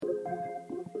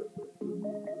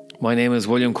My name is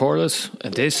William Corliss,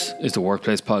 and this is the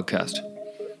Workplace Podcast.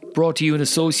 Brought to you in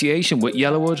association with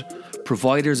Yellowwood,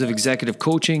 providers of executive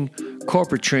coaching,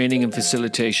 corporate training and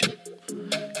facilitation.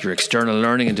 Your external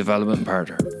learning and development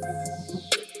partner.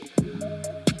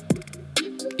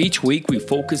 Each week we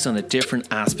focus on a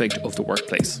different aspect of the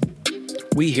workplace.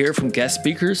 We hear from guest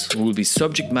speakers who will be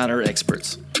subject matter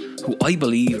experts, who I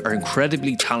believe are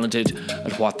incredibly talented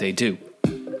at what they do.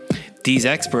 These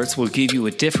experts will give you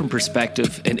a different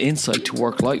perspective and insight to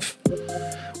work life,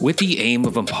 with the aim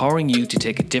of empowering you to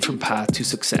take a different path to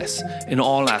success in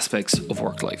all aspects of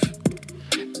work life.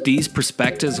 These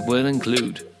perspectives will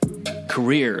include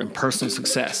career and personal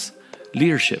success,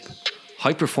 leadership,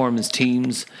 high-performance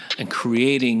teams, and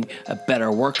creating a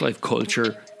better work-life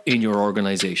culture in your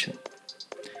organisation.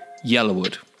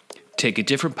 Yellowwood. Take a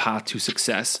different path to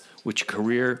success with your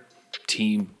career,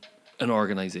 team, and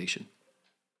organisation.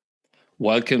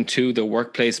 Welcome to the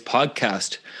Workplace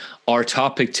Podcast. Our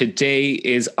topic today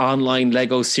is online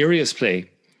Lego Serious Play.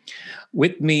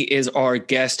 With me is our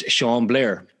guest, Sean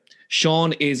Blair.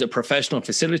 Sean is a professional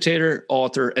facilitator,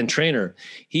 author, and trainer.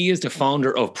 He is the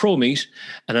founder of ProMeet,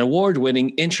 an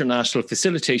award-winning international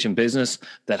facilitation business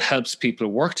that helps people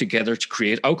work together to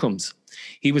create outcomes.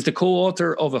 He was the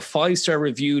co-author of a 5-star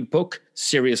reviewed book,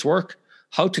 Serious Work: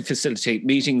 How to Facilitate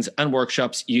Meetings and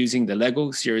Workshops Using the Lego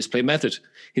Serious Play Method.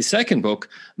 His second book,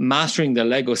 Mastering the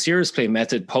Lego Serious Play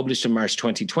Method, published in March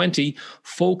 2020,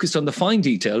 focused on the fine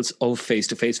details of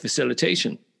face-to-face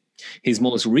facilitation. His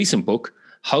most recent book,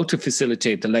 How to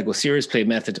Facilitate the Lego Serious Play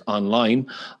Method Online,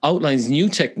 outlines new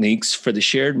techniques for the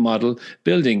shared model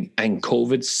building and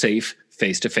COVID-safe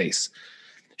face-to-face.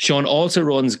 Sean also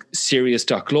runs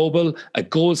Serious.Global, a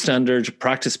gold standard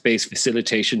practice-based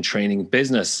facilitation training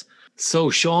business. So,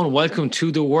 Sean, welcome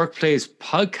to the Workplace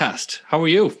Podcast. How are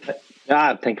you?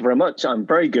 Thank you very much. I'm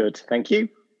very good. Thank you.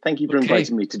 Thank you for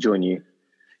inviting me to join you.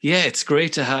 Yeah, it's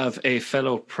great to have a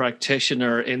fellow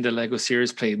practitioner in the Lego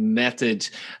Serious Play method.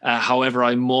 However,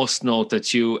 I must note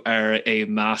that you are a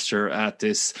master at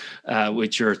this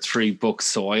with your 3 books.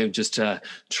 So I am just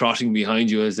trotting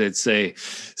behind you, as they'd say.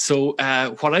 So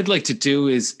what I'd like to do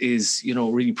is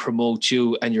really promote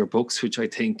you and your books, which I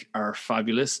think are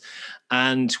fabulous.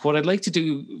 And what I'd like to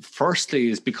do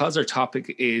firstly is, because our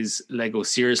topic is Lego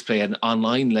Serious Play and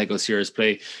online Lego Serious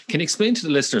Play, can you explain to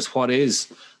the listeners what is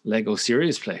Lego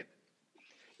Serious Play?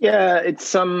 Yeah,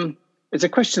 it's a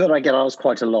question that I get asked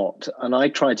quite a lot, and I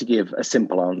try to give a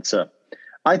simple answer.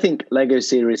 I think Lego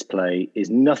Serious Play is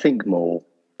nothing more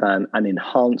than an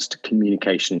enhanced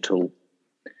communication tool.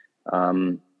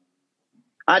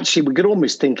 Actually, we could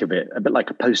almost think of it a bit like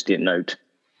a Post-it note.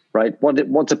 Right?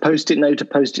 What's a Post-it note? A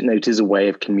Post-it note is a way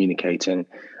of communicating,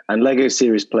 and Lego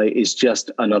Serious Play is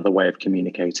just another way of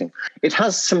communicating. It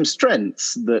has some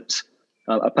strengths that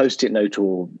a Post-it note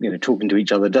or talking to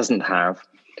each other doesn't have,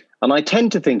 and I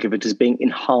tend to think of it as being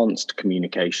enhanced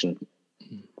communication.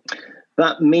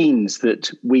 That means that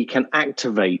we can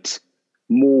activate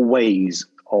more ways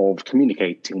of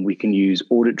communicating. We can use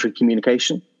auditory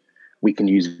communication, we can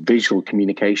use visual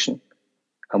communication,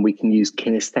 and we can use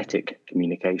kinesthetic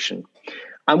communication.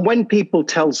 And when people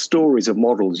tell stories of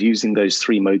models using those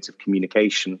 3 modes of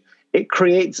communication, it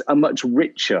creates a much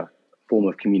richer form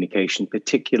of communication,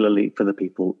 particularly for the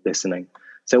people listening.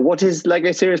 So what is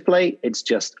Lego Serious Play? It's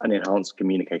just an enhanced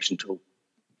communication tool.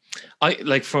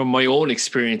 From my own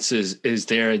experiences is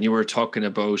there, and you were talking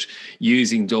about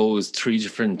using those 3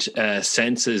 different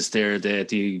senses there,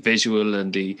 the visual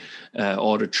and the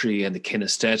auditory and the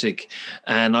kinesthetic.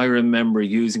 And I remember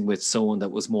using with someone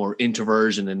that was more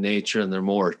introversion in nature, and they're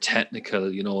more technical,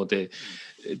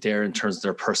 they're in terms of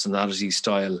their personality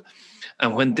style.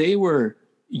 And when they were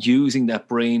using that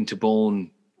brain to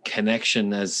bone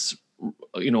connection, as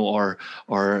our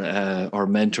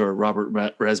mentor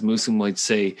Robert Rasmussen might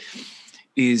say,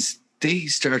 is they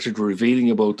started revealing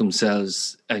about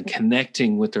themselves and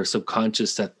connecting with their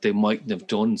subconscious that they mightn't have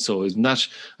done. So isn't that,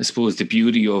 I suppose, the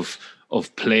beauty of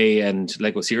play and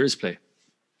Lego Serious Play?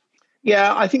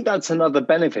 Yeah, I think that's another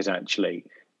benefit, actually.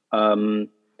 I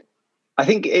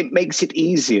think it makes it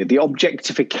easier. The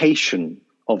objectification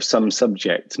of some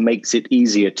subjects makes it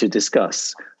easier to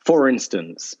discuss. For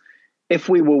instance, if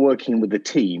we were working with a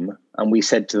team and we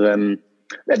said to them,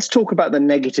 let's talk about the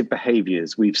negative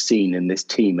behaviors we've seen in this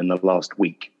team in the last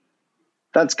week.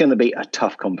 That's going to be a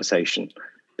tough conversation,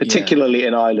 particularly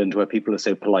in Ireland where people are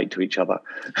so polite to each other.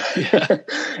 Yeah.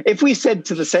 If we said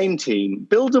to the same team,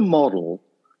 build a model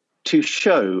to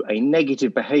show a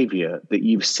negative behavior that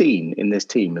you've seen in this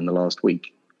team in the last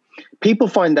week, people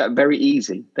find that very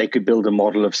easy. They could build a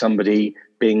model of somebody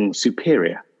being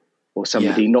superior. or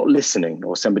somebody not listening,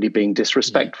 or somebody being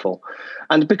disrespectful.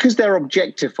 And because they're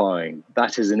objectifying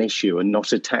that as an issue and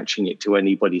not attaching it to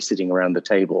anybody sitting around the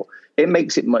table, it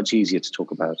makes it much easier to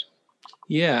talk about.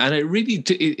 Yeah, and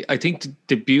I think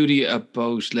the beauty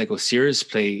about Lego Serious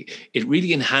Play, it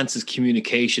really enhances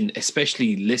communication,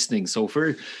 especially listening. So if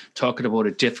we're talking about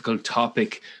a difficult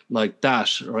topic like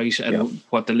that, right, and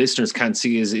what the listeners can't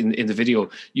see is in the video,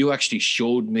 you actually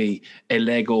showed me a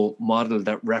Lego model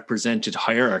that represented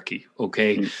hierarchy,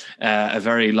 okay? A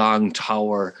very long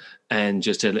tower and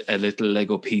just a little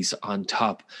Lego piece on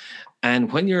top. And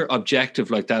when you're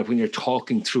objective like that, when you're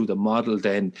talking through the model,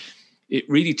 then it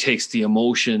really takes the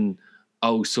emotion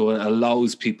out, so it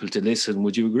allows people to listen.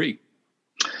 Would you agree?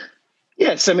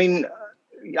 Yes, I mean,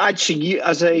 actually,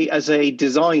 as a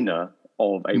designer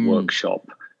of a workshop,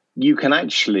 you can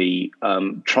actually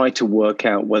try to work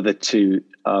out whether to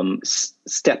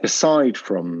step aside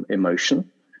from emotion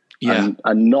and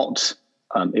not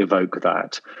evoke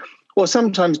that, or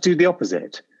sometimes do the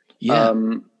opposite.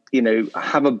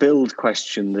 Have a build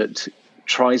question that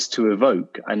tries to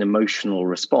evoke an emotional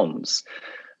response.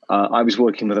 I was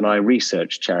working with an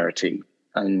iResearch charity,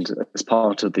 and as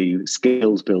part of the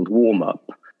skills build warm-up,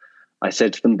 I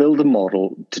said to them, build a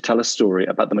model to tell a story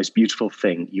about the most beautiful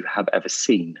thing you have ever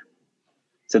seen.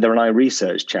 So they're an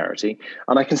iResearch charity,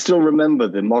 and I can still remember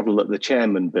the model that the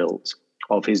chairman built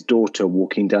of his daughter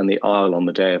walking down the aisle on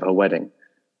the day of her wedding,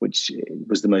 which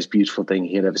was the most beautiful thing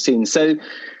he had ever seen. So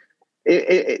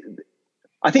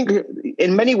I think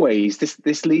in many ways,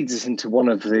 this leads us into one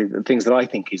of the things that I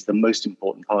think is the most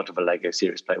important part of a Lego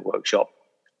Serious Play workshop,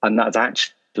 and that's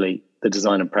actually the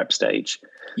design and prep stage.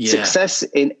 Success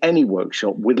in any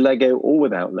workshop, with Lego or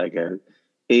without Lego,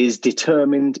 is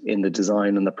determined in the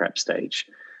design and the prep stage.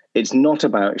 It's not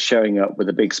about showing up with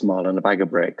a big smile and a bag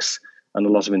of bricks and a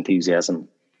lot of enthusiasm.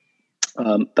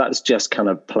 That's just kind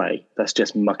of play. That's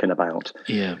just mucking about.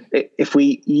 Yeah. If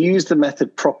we use the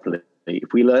method properly,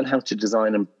 if we learn how to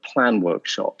design and plan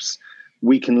workshops,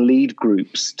 we can lead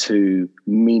groups to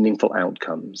meaningful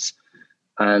outcomes.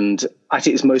 And at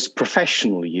its most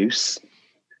professional use,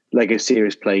 Lego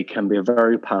Serious Play can be a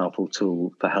very powerful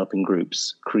tool for helping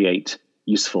groups create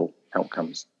useful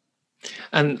outcomes.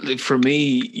 And for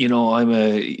me, I'm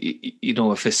a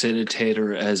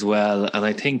facilitator as well. And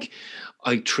I think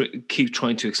I keep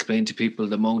trying to explain to people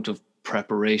the amount of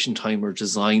preparation time or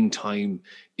design time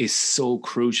is so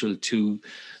crucial to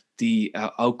the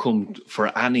outcome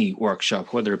for any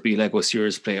workshop, whether it be Lego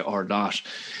Serious Play or not.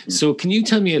 So can you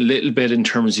tell me a little bit in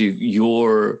terms of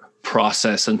your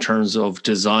process in terms of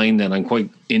design? Then I'm quite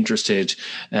interested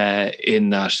in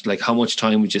that. Like, how much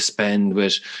time would you spend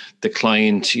with the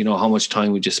client? How much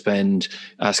time would you spend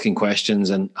asking questions,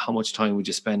 and how much time would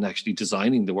you spend actually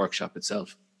designing the workshop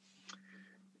itself?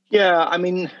 Yeah, I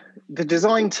mean, the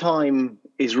design time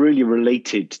is really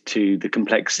related to the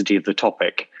complexity of the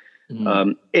topic.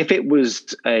 If it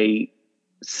was a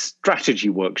strategy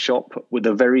workshop with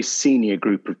a very senior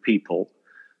group of people,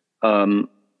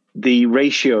 the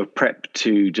ratio of prep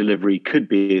to delivery could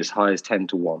be as high as 10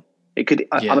 to 1. It could.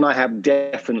 I mean, I have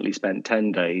definitely spent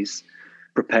 10 days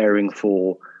preparing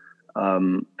for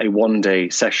a one-day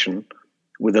session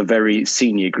with a very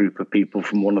senior group of people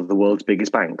from one of the world's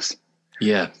biggest banks.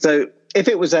 Yeah. So if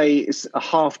it was a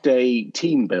half-day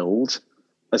team build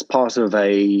as part of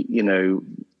a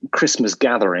Christmas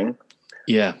gathering,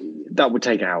 that would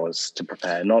take hours to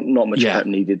prepare. Not much prep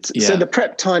needed. So the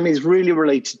prep time is really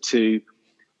related to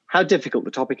how difficult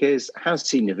the topic is, how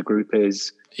senior the group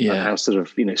is, and how sort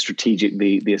of strategic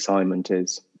the assignment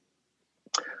is.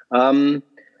 In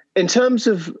terms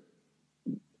of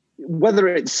whether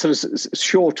it's sort of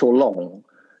short or long,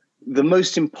 the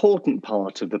most important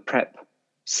part of the prep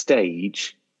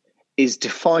stage is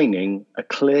defining a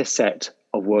clear set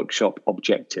of workshop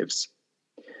objectives.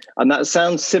 And that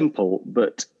sounds simple,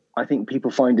 but I think people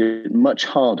find it much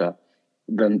harder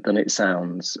than it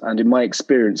sounds. And in my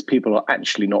experience, people are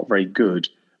actually not very good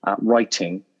at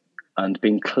writing and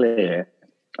being clear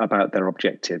about their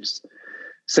objectives.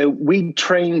 So we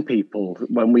train people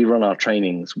when we run our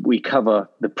trainings. We cover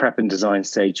the prep and design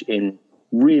stage in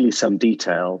really some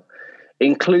detail,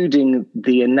 including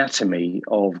the anatomy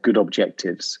of good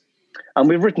objectives. And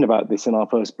we've written about this in our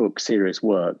first book, Serious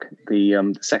Work.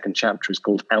 The second chapter is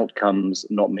called Outcomes,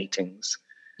 Not Meetings.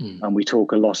 And we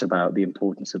talk a lot about the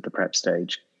importance of the prep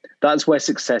stage. That's where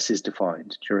success is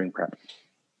defined during prep.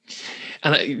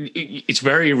 And it's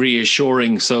very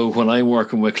reassuring. So when I'm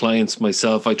working with clients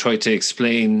myself, I try to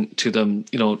explain to them,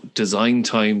 design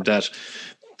time that,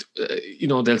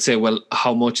 they'll say, well,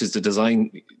 how much is the design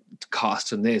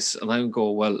cost on this, and I would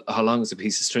go, well, how long is a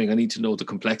piece of string? I need to know the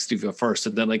complexity of it first,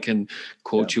 and then I can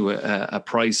quote you a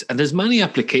price. And there's many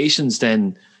applications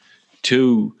then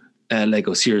to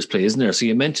Lego Serious Play, isn't there? So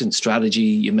you mentioned strategy,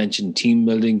 you mentioned team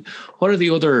building. What are the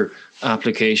other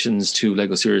applications to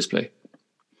Lego Serious Play?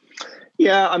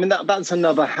 Yeah, I mean, that's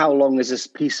another how long is this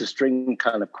piece of string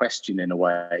kind of question in a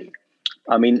way.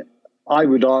 I mean, I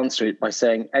would answer it by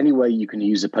saying any way you can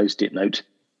use a Post-it note,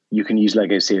 you can use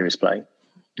Lego Serious Play.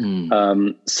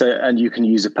 And you can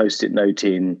use a Post-it note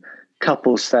in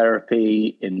couples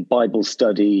therapy, in Bible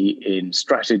study, in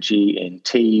strategy, in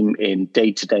team, in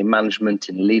day-to-day management,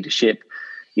 in leadership,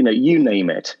 you name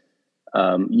it.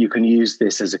 You can use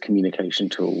this as a communication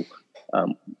tool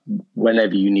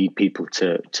whenever you need people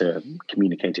to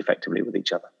communicate effectively with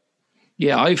each other.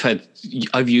 Yeah,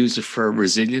 I've used it for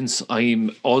resilience.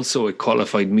 I'm also a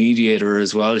qualified mediator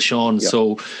as well, Sean. Yep.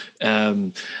 So,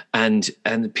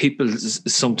 and people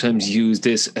sometimes use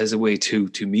this as a way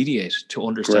to mediate, to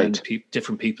understand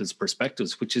different people's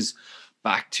perspectives, which is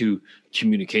back to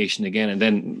communication again. And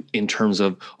then in terms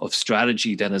of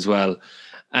strategy then as well.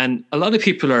 And a lot of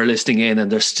people are listening in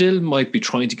and they still might be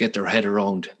trying to get their head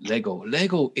around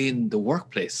Lego in the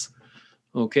workplace.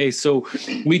 Okay, so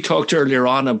we talked earlier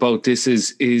on about this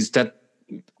is that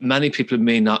many people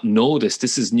may not know this.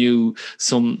 This is new,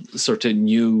 some sort of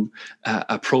new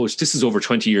approach. This is over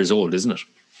 20 years old, isn't it?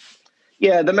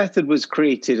 Yeah, the method was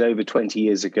created over 20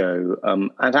 years ago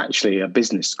at actually a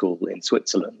business school in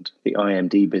Switzerland, the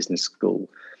IMD Business School,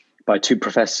 by two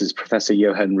professors, Professor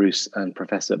Johann Roos and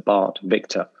Professor Bart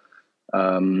Victor.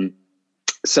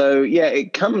 So, yeah,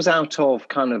 it comes out of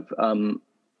kind of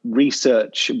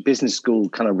research, business school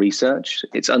kind of research.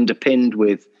 It's underpinned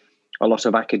with a lot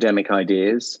of academic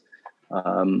ideas.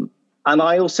 And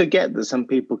I also get that some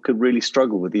people could really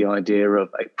struggle with the idea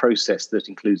of a process that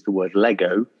includes the word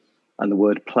Lego and the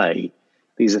word play.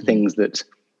 These are things that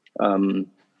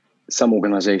some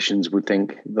organizations would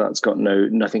think that's got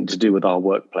nothing to do with our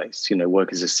workplace.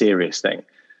 Work is a serious thing.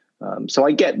 So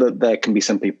I get that there can be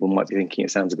some people who might be thinking it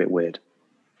sounds a bit weird.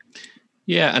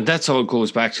 Yeah, and that's all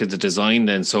goes back to the design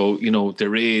then. So,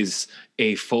 there is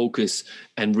a focus,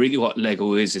 and really what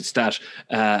Lego is, it's that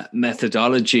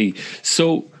methodology.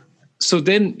 So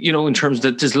then, in terms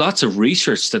of there's lots of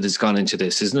research that has gone into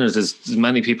this, isn't there? There's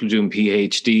many people doing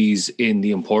PhDs in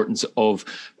the importance of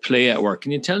play at work.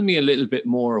 Can you tell me a little bit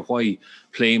more of why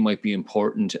play might be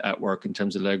important at work in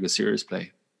terms of Lego Serious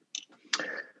Play?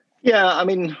 Yeah, I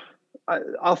mean,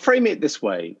 I'll frame it this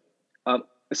way.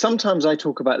 Sometimes I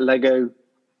talk about Lego,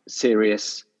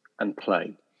 serious, and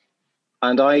play.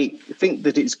 And I think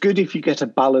that it's good if you get a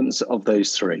balance of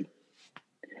those three.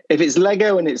 If it's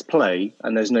Lego and it's play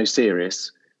and there's no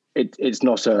serious, it's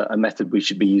not a method we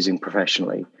should be using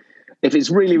professionally. If it's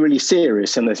really, really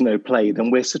serious and there's no play, then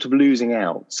we're sort of losing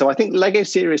out. So I think Lego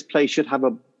Serious Play should have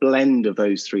a blend of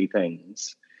those three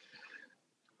things.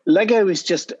 Lego is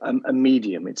just a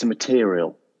medium. It's a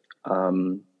material.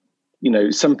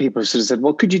 Some people sort of said,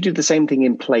 well, could you do the same thing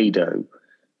in Play-Doh?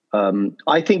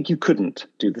 I think you couldn't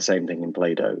do the same thing in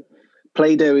Play-Doh.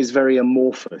 Play-Doh is very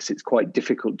amorphous. It's quite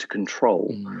difficult to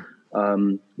control.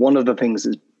 One of the things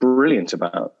that's brilliant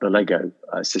about the Lego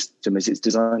system is it's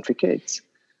designed for kids.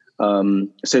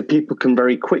 So people can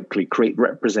very quickly create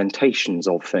representations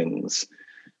of things.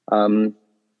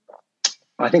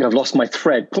 I think I've lost my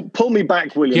thread. Pull me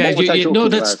back, William. Yeah,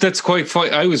 that's quite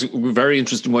fine. I was very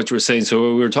interested in what you were saying.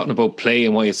 So we were talking about play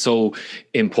and why it's so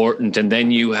important, and then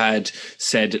you had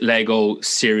said Lego,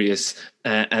 serious,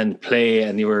 and play,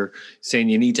 and you were saying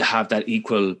you need to have that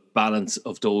equal balance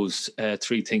of those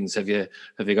three things. Have you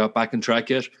got back on track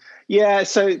yet? Yeah.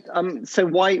 So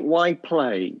why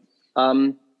play?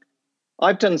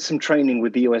 I've done some training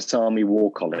with the US Army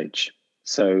War College.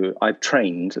 So I've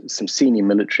trained some senior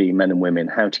military men and women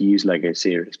how to use Lego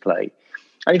Serious Play.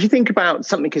 And if you think about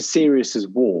something as serious as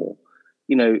war,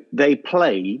 they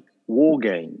play war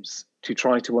games to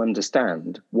try to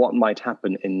understand what might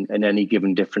happen in any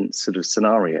given different sort of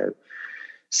scenario.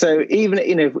 So even,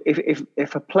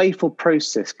 if a playful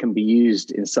process can be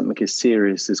used in something as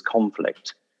serious as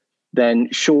conflict, then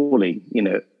surely,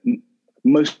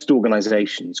 most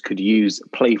organizations could use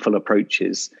playful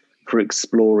approaches for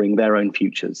exploring their own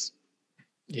futures.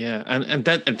 Yeah, and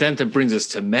then that brings us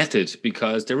to method,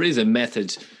 because there is a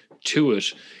method to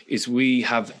it. Is we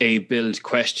have a build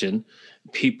question,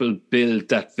 people build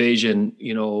that vision,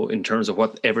 in terms of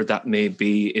whatever that may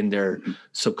be in their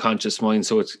subconscious mind.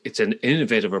 So it's an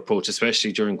innovative approach,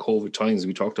 especially during COVID times.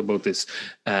 We talked about this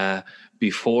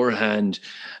beforehand.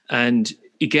 And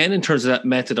again, in terms of that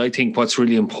method, I think what's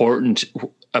really important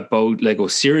about Lego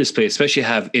Serious Play, especially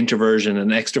have introversion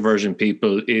and extroversion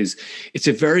people, is it's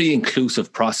a very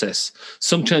inclusive process.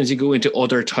 Sometimes you go into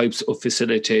other types of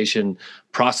facilitation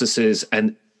processes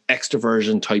and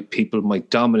extroversion type people might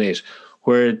dominate,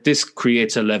 where this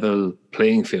creates a level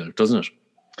playing field, doesn't it?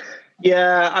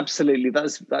 Yeah, absolutely.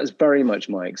 That's very much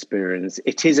my experience.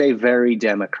 It is a very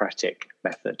democratic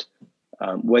method.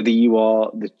 Whether you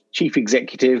are the chief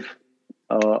executive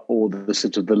or the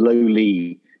sort of the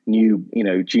lowly new,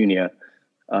 junior,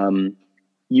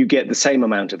 you get the same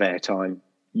amount of airtime.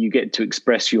 You get to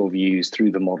express your views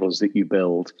through the models that you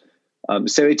build.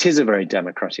 So it is a very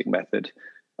democratic method.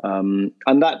 And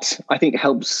that, I think,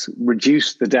 helps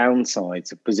reduce the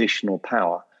downsides of positional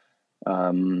power.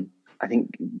 I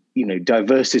think,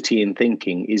 diversity in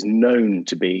thinking is known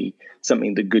to be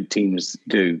something that good teams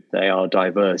do. They are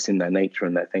diverse in their nature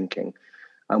and their thinking.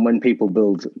 And when people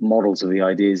build models of the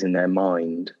ideas in their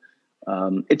mind,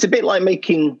 it's a bit like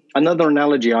making, another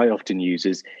analogy I often use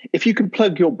is, if you could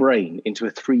plug your brain into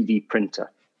a 3D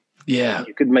printer,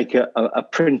 you could make a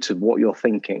print of what you're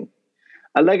thinking.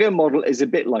 A Lego model is a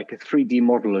bit like a 3D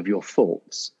model of your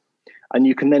thoughts. And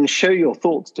you can then show your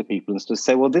thoughts to people and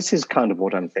say, well, this is kind of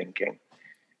what I'm thinking.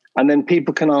 And then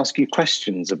people can ask you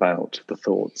questions about the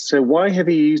thoughts. So why have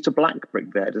you used a black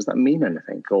brick there? Does that mean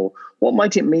anything? Or what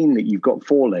might it mean that you've got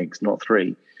 4 legs, not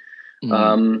 3?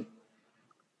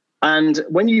 And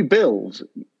when you build,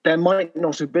 there might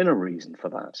not have been a reason for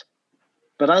that.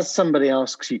 But as somebody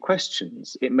asks you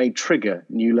questions, it may trigger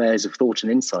new layers of thought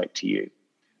and insight to you.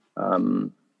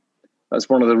 That's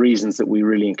one of the reasons that we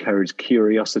really encourage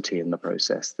curiosity in the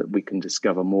process, that we can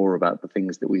discover more about the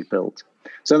things that we've built.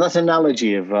 So that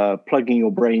analogy of plugging your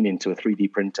brain into a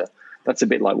 3D printer, that's a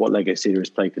bit like what Lego Serious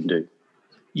Play can do.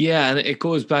 Yeah, and it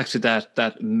goes back to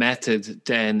that method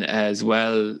then as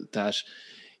well, that,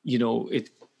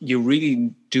 you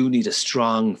really do need a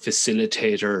strong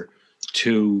facilitator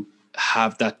to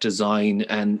have that design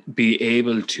and be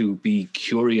able to be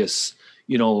curious,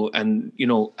 and,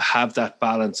 have that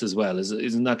balance as well.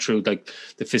 Isn't that true? Like,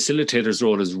 the facilitator's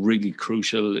role is really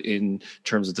crucial in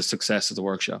terms of the success of the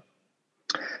workshop.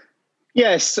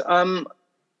 Yes. I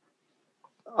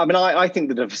think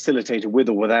that a facilitator, with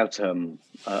or without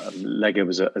Lego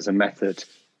as a method,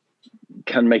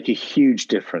 can make a huge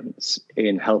difference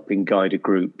in helping guide a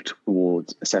group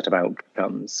towards a set of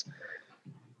outcomes.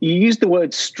 You use the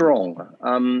word strong.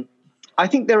 I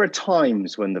think there are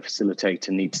times when the facilitator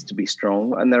needs to be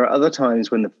strong, and there are other times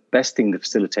when the best thing the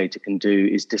facilitator can do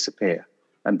is disappear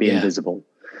and be invisible.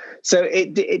 So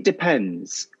it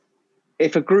depends.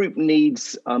 If a group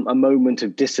needs a moment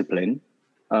of discipline,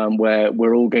 where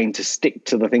we're all going to stick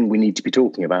to the thing we need to be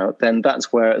talking about, then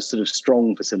that's where a sort of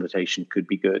strong facilitation could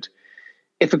be good.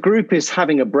 If a group is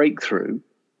having a breakthrough,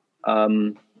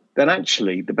 then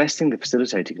actually the best thing the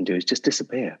facilitator can do is just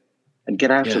disappear and get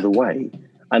out of the way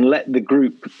and let the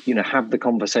group, have the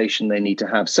conversation they need to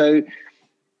have. So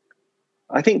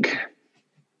I think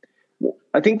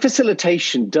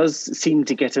facilitation does seem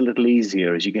to get a little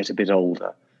easier as you get a bit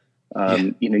older.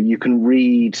 You can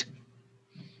read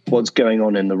what's going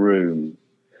on in the room.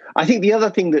 I think the other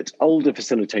thing that older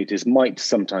facilitators might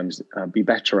sometimes be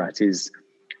better at is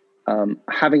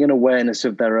having an awareness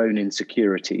of their own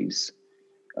insecurities.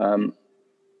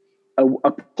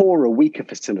 A poorer, weaker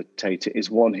facilitator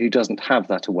is one who doesn't have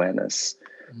that awareness.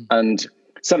 And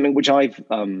something which I've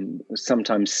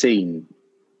sometimes seen,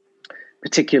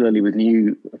 particularly with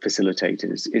new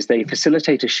facilitators, is they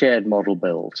facilitate a shared model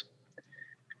build.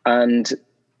 And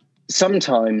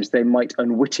sometimes they might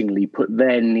unwittingly put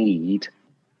their need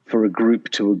for a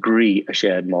group to agree a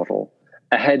shared model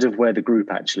ahead of where the group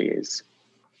actually is.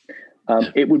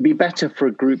 It would be better for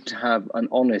a group to have an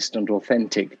honest and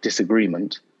authentic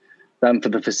disagreement than for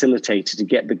the facilitator to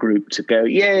get the group to go,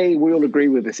 yay, we all agree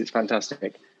with this, it's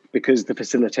fantastic, because the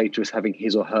facilitator is having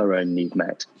his or her own need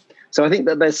met. So I think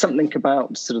that there's something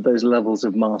about sort of those levels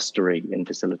of mastery in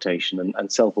facilitation,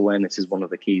 and self-awareness is one of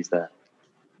the keys there.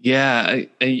 Yeah,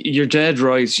 you're dead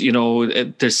right.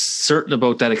 There's certain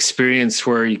about that experience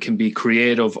where you can be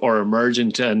creative or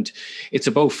emergent, and it's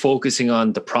about focusing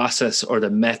on the process or the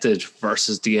method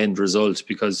versus the end result,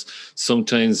 because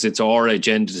sometimes it's our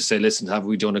agenda to say, listen, have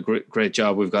we done a great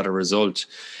job? We've got a result.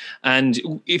 And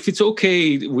if it's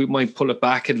okay, we might pull it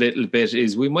back a little bit,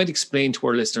 is we might explain to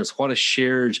our listeners what a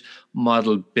shared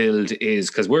model build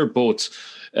is, because we're both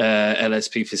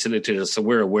LSP facilitators, so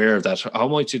we're aware of that. How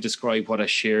might you describe what a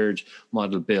shared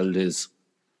model build is?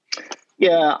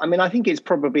 Yeah, I think it's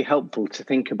probably helpful to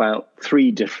think about 3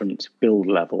 different build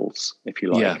levels, if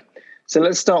you like. So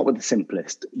let's start with the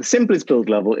simplest. The simplest build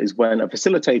level is when a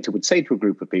facilitator would say to a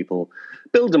group of people,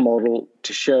 build a model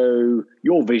to show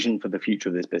your vision for the future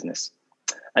of this business.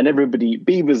 And everybody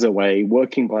beavers away,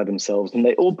 working by themselves, and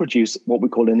they all produce what we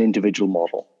call an individual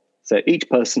model. So each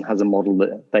person has a model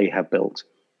that they have built.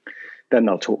 Then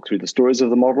they'll talk through the stories of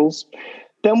the models.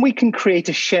 Then we can create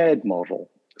a shared model.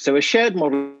 So a shared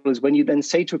model is when you then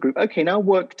say to a group, okay, now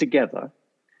work together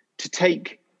to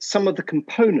take some of the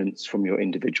components from your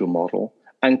individual model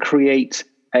and create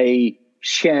a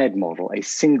shared model, a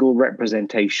single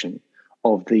representation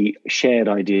of the shared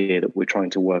idea that we're trying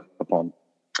to work upon.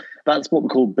 That's what we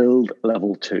call build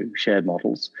level 2, shared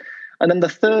models. And then the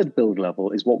third build level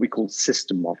is what we call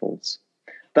system models.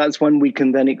 That's when we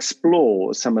can then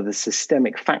explore some of the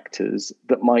systemic factors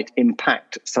that might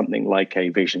impact something like a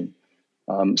vision.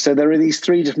 So there are these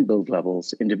 3 different build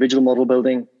levels: individual model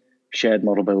building, shared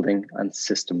model building, and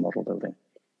system model building.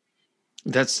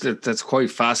 That's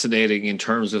quite fascinating in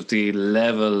terms of the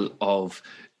level of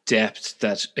depth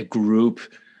that a group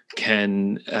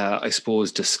can, I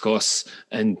suppose, discuss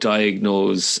and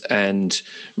diagnose and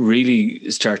really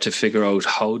start to figure out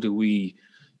how do we,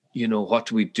 what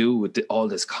do we do with all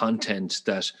this content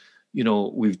that,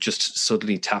 we've just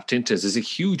suddenly tapped into. There's a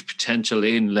huge potential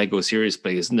in Lego Serious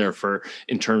Play, isn't there,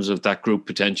 in terms of that group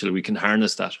potential? We can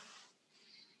harness that.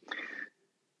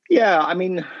 Yeah, I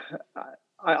mean,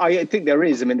 I think there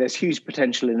is. I mean, there's huge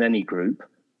potential in any group.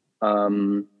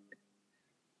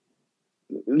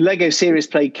 Lego Serious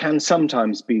Play can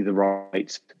sometimes be the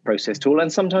right process tool,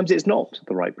 and sometimes it's not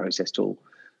the right process tool.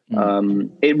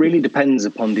 It really depends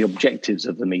upon the objectives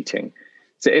of the meeting.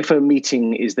 So if a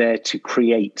meeting is there to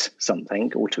create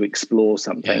something or to explore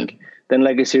something, then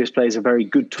Lego Serious Play is a very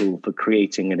good tool for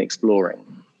creating and exploring.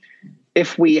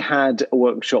 If we had a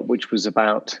workshop which was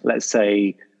about, let's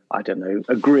say, I don't know,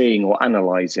 agreeing or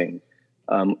analyzing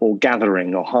or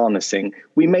gathering or harnessing,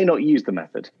 we may not use the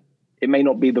method. It may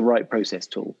not be the right process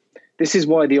tool. This is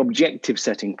why the objective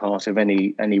setting part of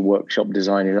any workshop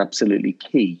design is absolutely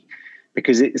key,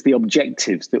 because it's the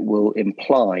objectives that will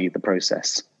imply the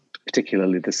process,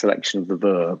 particularly the selection of the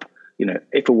verb.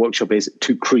 If a workshop is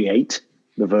to create,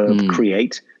 the verb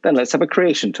create, then let's have a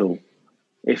creation tool.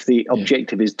 If the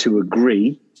objective is to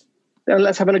agree, then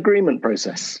let's have an agreement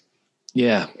process.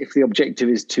 Yeah. If the objective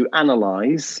is to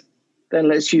analyze, then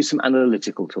let's use some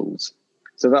analytical tools.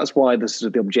 So that's why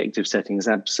the objective setting is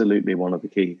absolutely one of the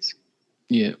keys.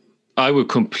 Yeah, I would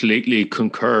completely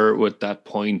concur with that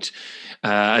point.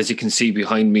 As you can see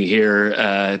behind me here,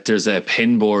 there's a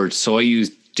pin board. So I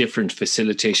use different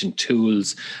facilitation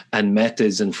tools and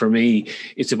methods. And for me,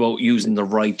 it's about using the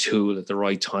right tool at the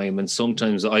right time. And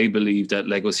sometimes I believe that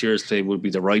Lego Serious Play will be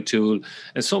the right tool.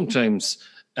 And sometimes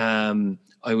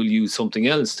I will use something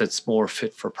else that's more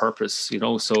fit for purpose,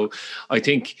 So I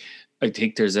think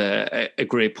there's a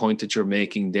great point that you're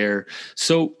making there.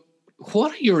 So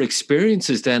what are your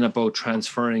experiences then about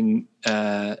transferring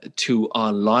to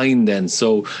online then?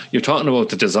 So you're talking about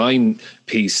the design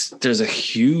piece. There's a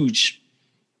huge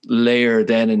layer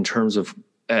then in terms of,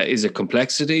 is it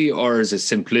complexity or is it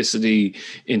simplicity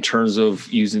in terms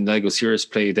of using Lego Serious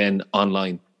Play then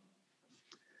online?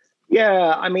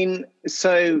 Yeah, I mean,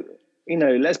 so,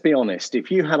 let's be honest.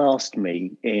 If you had asked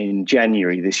me in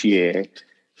January this year,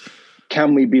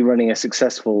 can we be running a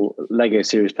successful Lego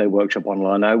Serious Play workshop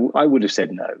online? I would have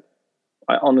said no.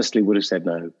 I honestly would have said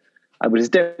no. I would have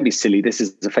said, don't be silly. This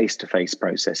is a face-to-face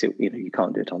process. You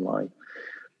can't do it online.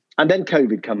 And then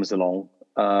COVID comes along.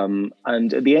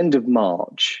 And at the end of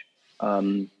March,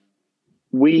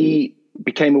 we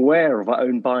became aware of our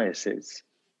own biases.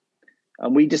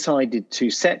 And we decided to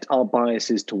set our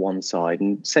biases to one side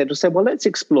and said, well, let's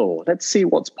explore. Let's see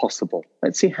what's possible.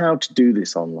 Let's see how to do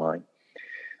this online.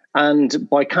 And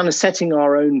by kind of setting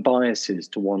our own biases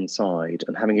to one side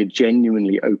and having a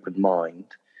genuinely open mind,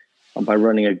 and by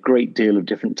running a great deal of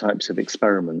different types of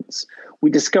experiments, we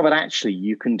discovered actually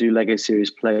you can do Lego Serious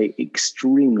Play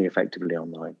extremely effectively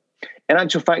online. In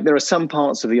actual fact, there are some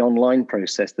parts of the online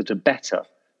process that are better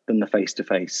than the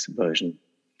face-to-face version.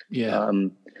 Yeah.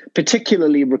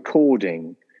 Particularly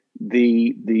recording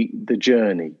the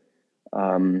journey.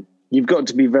 You've got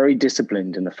to be very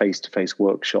disciplined in a face-to-face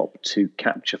workshop to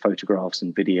capture photographs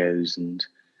and videos and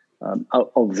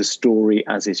of the story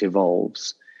as it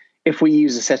evolves. If we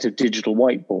use a set of digital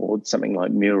whiteboards, something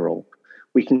like Mural,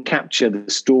 we can capture the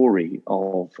story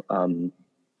of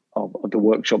the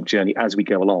workshop journey as we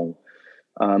go along.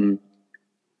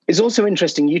 It's also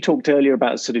interesting, you talked earlier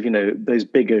about sort of, those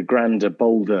bigger, grander,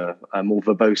 bolder, more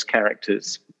verbose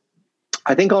characters.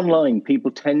 I think online people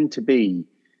tend to be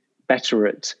better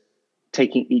at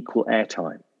taking equal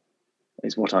airtime.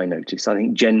 is what I noticed. I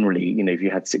think generally, if you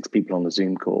had 6 people on a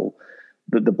Zoom call,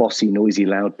 that the bossy, noisy,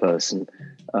 loud person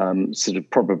sort of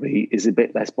probably is a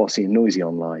bit less bossy and noisy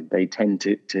online. They tend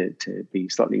to be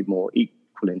slightly more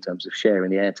equal in terms of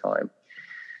sharing the airtime.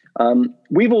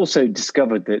 We've also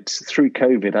discovered that through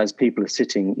COVID, as people are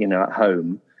sitting, at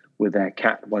home with their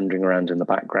cat wandering around in the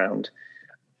background,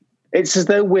 it's as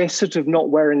though we're sort of not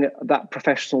wearing that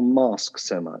professional mask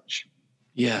so much.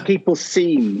 Yeah. People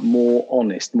seem more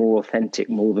honest, more authentic,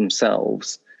 more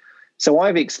themselves. So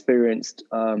I've experienced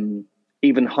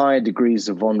even higher degrees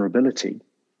of vulnerability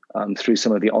through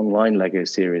some of the online Lego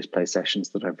Serious Play sessions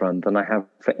that I've run than I have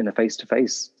in a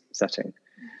face-to-face setting.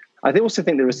 I also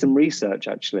think there is some research,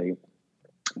 actually,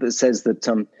 that says that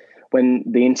when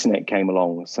the internet came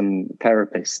along, some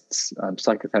therapists,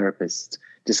 psychotherapists,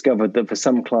 discovered that for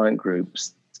some client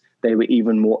groups, they were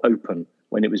even more open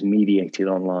when it was mediated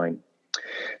online.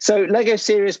 So Lego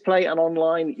Serious Play and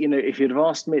online, if you'd have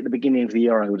asked me at the beginning of the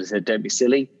year, I would have said, don't be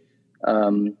silly.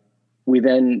 We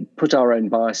then put our own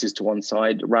biases to one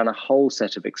side, ran a whole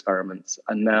set of experiments,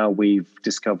 and now we've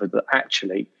discovered that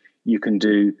actually you can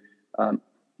do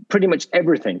pretty much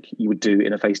everything you would do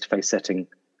in a face-to-face setting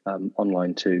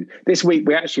online too. This week,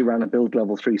 we actually ran a Build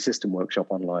Level 3 system workshop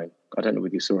online. I don't know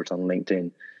if you saw it on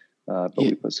LinkedIn, but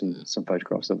we put some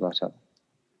photographs of that up.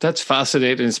 That's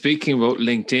fascinating. And speaking about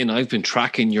LinkedIn, I've been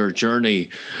tracking your journey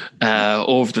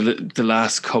over the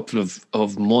last couple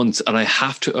of months, and I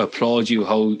have to applaud you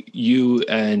how you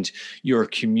and your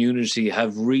community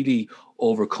have really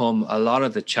overcome a lot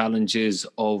of the challenges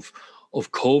of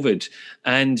COVID.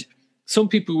 And some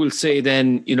people will say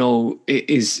then,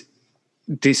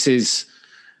 this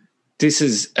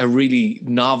is a really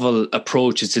novel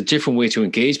approach. It's a different way to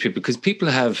engage people because people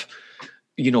have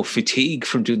fatigue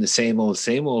from doing the same old,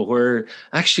 where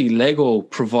actually Lego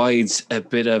provides a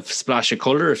bit of splash of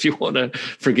color, if you want to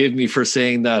forgive me for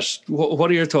saying that. What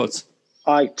are your thoughts?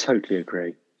 I totally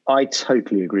agree,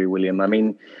 William. I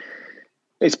mean,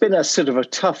 it's been a sort of a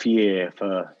tough year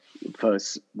for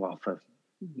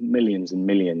millions and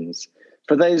millions.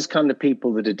 For those kind of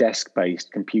people that are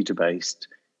desk-based, computer-based,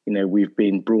 we've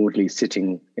been broadly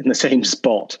sitting in the same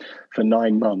spot for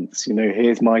 9 months.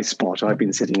 Here's my spot. I've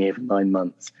been sitting here for 9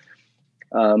 months.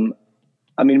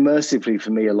 Mercifully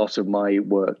for me, a lot of my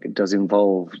work does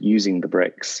involve using the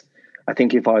bricks. I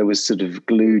think if I was sort of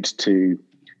glued to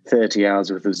 30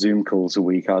 hours worth of Zoom calls a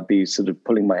week, I'd be sort of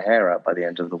pulling my hair out by the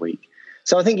end of the week.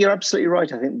 So I think you're absolutely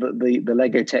right. I think that the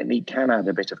Lego technique can add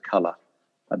a bit of color,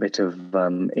 a bit of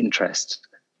interest.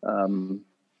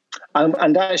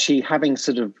 And actually having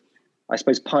sort of, I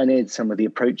suppose, pioneered some of the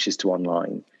approaches to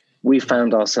online, we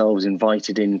found ourselves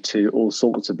invited into all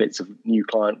sorts of bits of new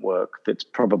client work that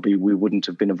probably we wouldn't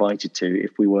have been invited to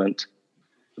if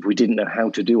we didn't know how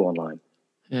to do online.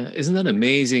 Yeah, isn't that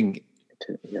amazing?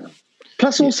 Yeah.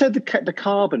 Plus also the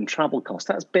carbon travel cost,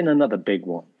 that's been another big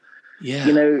one.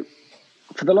 Yeah.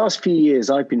 For the last few years,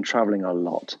 I've been traveling a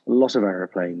lot of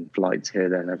airplane flights here,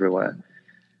 there, and everywhere.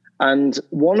 And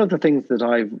one of the things that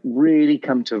I've really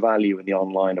come to value in the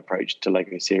online approach to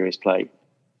Lego Serious Play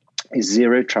is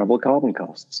zero travel carbon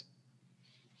costs.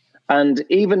 And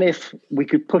even if we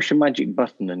could push a magic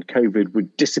button and COVID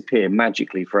would disappear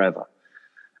magically forever,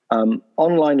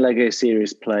 online Lego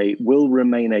Serious Play will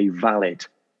remain a valid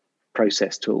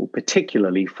process tool,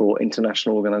 particularly for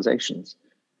international organizations.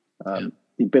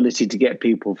 The ability to get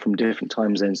people from different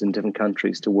time zones in different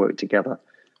countries to work together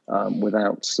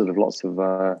without sort of lots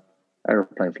of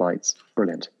airplane flights.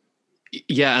 Brilliant.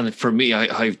 Yeah, and for me,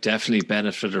 I've definitely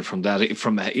benefited from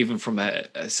that.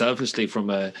 Selfishly,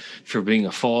 for being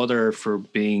a father, for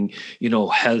being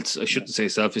health. I shouldn't say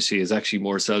selfishly; is actually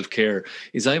more self-care.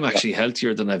 Is I'm actually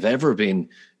healthier than I've ever been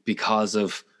because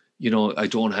of I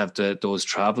don't have those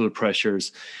travel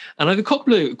pressures. And I have a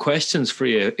couple of questions for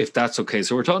you, if that's okay.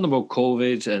 So we're talking about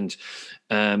COVID,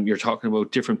 and you're talking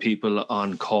about different people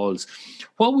on calls.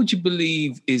 What would you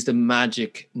believe is the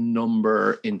magic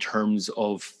number in terms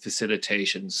of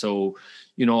facilitation? So,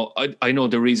 I know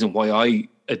the reason why I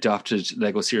adopted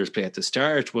Lego Serious Play at the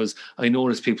start was I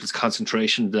noticed people's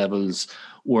concentration levels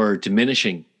were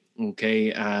diminishing.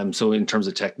 Okay. So in terms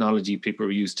of technology, people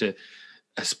were used to,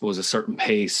 I suppose, a certain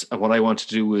pace. And what I wanted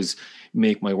to do was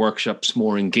make my workshops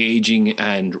more engaging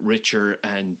and richer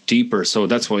and deeper. So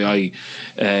that's why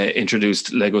I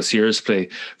introduced Lego Serious Play.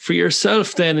 For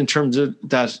yourself then, in terms of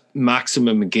that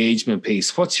maximum engagement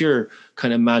piece, what's your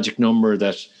kind of magic number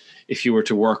that if you were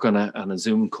to work on a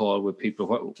Zoom call with people,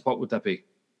 what would that be?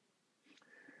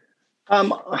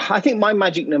 I think my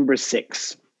magic number is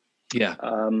 6. Yeah.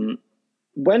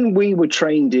 When we were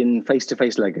trained in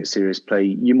face-to-face Lego Serious Play,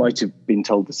 you might have been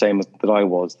told the same that I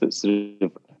was, that sort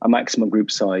of a maximum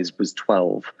group size was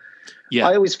 12. Yeah.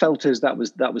 I always felt as that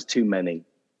was too many.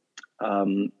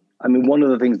 I mean, one of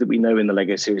the things that we know in the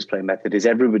Lego Series Play method is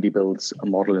everybody builds a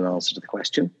model in answer to the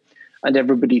question, and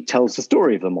everybody tells the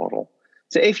story of the model.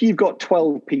 So if you've got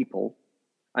 12 people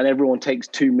and everyone takes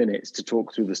 2 minutes to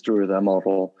talk through the story of their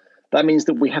model, that means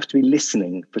that we have to be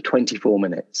listening for 24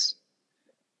 minutes.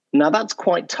 Now, that's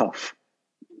quite tough,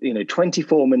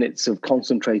 24 minutes of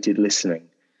concentrated listening.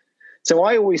 So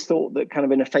I always thought that kind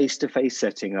of in a face-to-face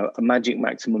setting, a magic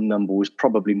maximum number was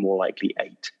probably more likely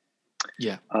 8.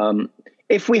 Yeah.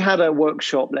 If we had a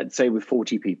workshop, let's say with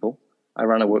 40 people, I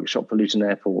ran a workshop for Luton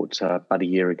Airport about a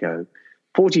year ago,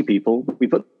 40 people, we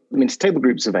put them into table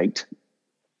groups of 8.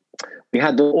 We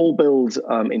had them all build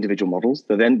individual models.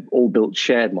 They then all built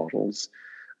shared models.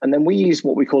 And then we used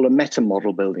what we call a meta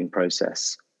model building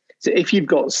process. So if you've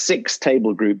got 6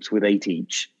 table groups with 8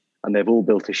 each, and they've all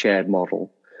built a shared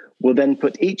model, we'll then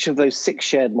put each of those 6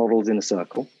 shared models in a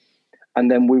circle, and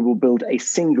then we will build a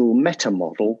single meta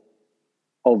model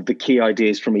of the key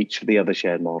ideas from each of the other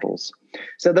shared models.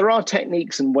 So there are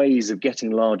techniques and ways of getting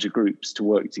larger groups to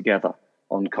work together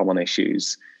on common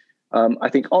issues. I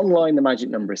think online, the magic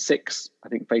number is 6. I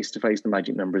think face-to-face, the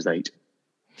magic number is 8.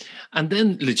 And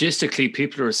then logistically,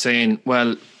 people are saying,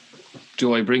 well,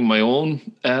 do I bring my own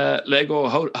Lego?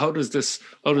 How does this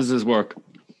work?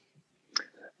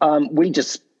 We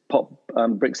just pop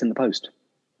bricks in the post.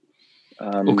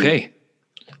 Okay.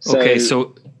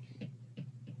 So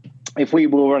if we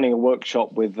were running a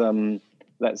workshop with,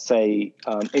 let's say,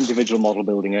 individual model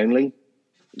building only,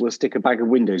 we'll stick a bag of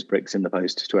Windows bricks in the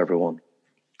post to everyone.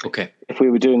 Okay. If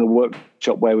we were doing a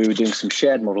workshop where we were doing some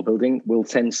shared model building, we'll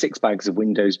send 6 bags of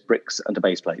Windows bricks and a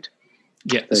base plate.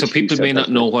 Yeah. So people may not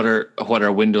know what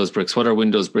are Windows bricks. What are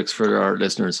Windows bricks for our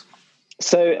listeners?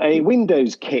 So a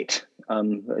Windows kit,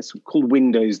 it's called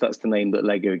Windows. That's the name that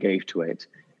Lego gave to it.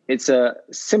 It's a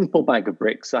simple bag of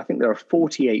bricks. I think there are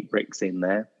 48 bricks in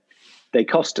there. They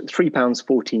cost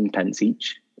 £3.14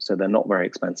 each, so they're not very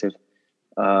expensive.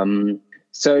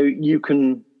 So you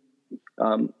can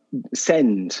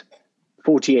send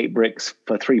 48 bricks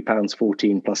for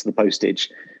 £3.14 plus the postage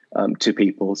to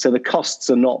people. So the costs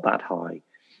are not that high.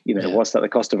 What's that? The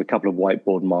cost of a couple of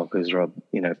whiteboard markers or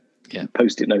a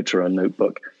post-it note or a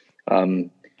notebook.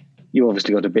 You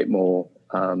obviously got a bit more.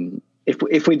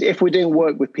 If we're doing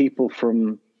work with people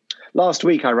from last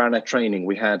week, I ran a training.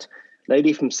 We had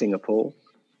lady from Singapore,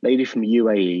 lady from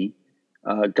UAE,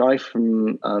 a guy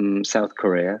from South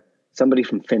Korea, somebody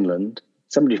from Finland,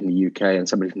 somebody from the UK, and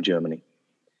somebody from Germany.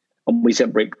 And we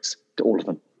sent bricks to all of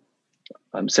them.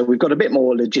 So we've got a bit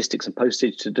more logistics and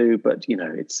postage to do, but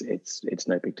it's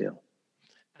no big deal.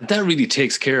 And that really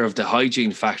takes care of the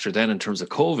hygiene factor then in terms of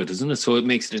COVID, isn't it? So it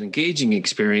makes it an engaging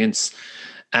experience.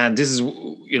 And this is,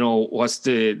 what's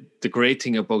the great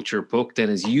thing about your book then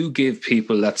is you give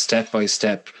people that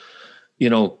step-by-step,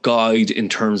 guide in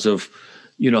terms of,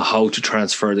 how to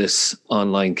transfer this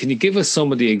online. Can you give us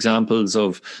some of the examples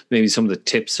of maybe some of the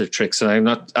tips or tricks? And I'm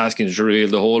not asking you to reveal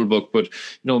the whole book, but,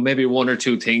 maybe 1 or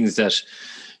 2 things that,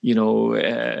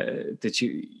 that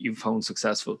you found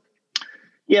successful.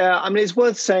 Yeah, I mean, it's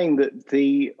worth saying that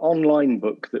the online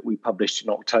book that we published in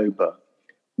October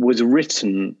was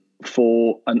written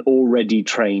for an already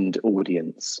trained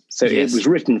audience. So It was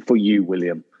written for you,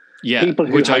 William. Yeah,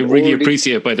 which I really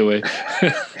appreciate, by the way.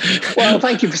 Well,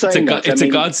 thank you for saying that. It's a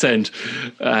godsend,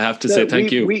 I have to say.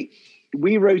 Thank you.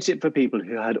 We wrote it for people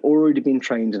who had already been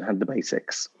trained and had the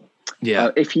basics.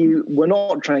 Yeah. If you were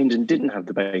not trained and didn't have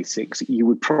the basics, you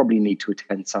would probably need to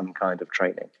attend some kind of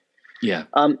training. Yeah.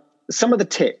 Some of the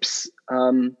tips,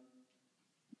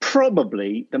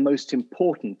 probably the most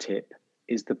important tip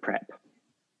is the prep.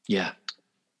 Yeah.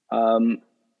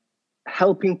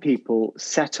 Helping people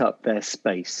set up their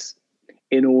space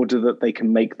in order that they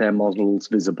can make their models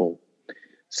visible.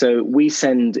 So we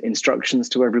send instructions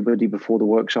to everybody before the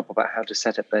workshop about how to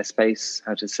set up their space,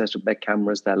 how to set up their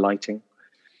cameras, their lighting.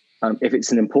 If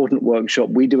it's an important workshop,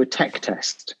 we do a tech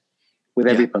test with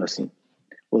every person.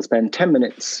 We'll spend 10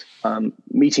 minutes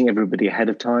meeting everybody ahead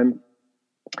of time.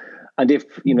 And if,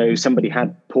 somebody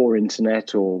had poor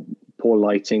internet or poor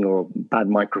lighting or bad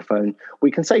microphone,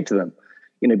 we can say to them,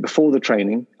 before the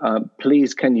training,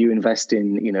 please can you invest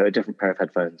in, a different pair of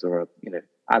headphones or,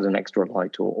 add an extra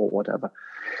light or whatever.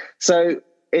 So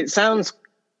it sounds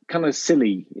kind of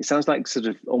silly. It sounds like sort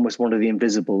of almost one of the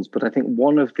invisibles, but I think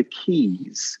one of the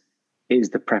keys is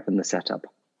the prep and the setup.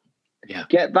 Yeah.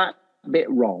 Get that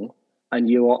bit wrong and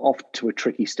you are off to a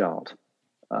tricky start.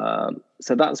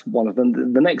 So that's one of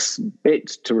them. The next bit,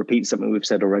 to repeat something we've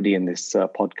said already in this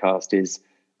podcast, is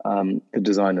the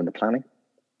design and the planning.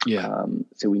 Yeah.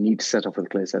 So we need to set off with a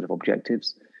clear set of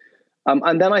objectives.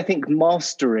 And then I think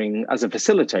mastering as a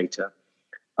facilitator,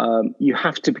 you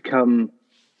have to become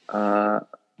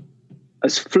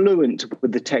as fluent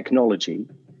with the technology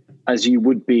as you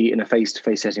would be in a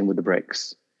face-to-face setting with the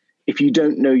bricks. If you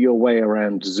don't know your way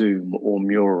around Zoom or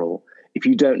Mural, if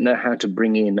you don't know how to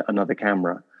bring in another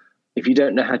camera, if you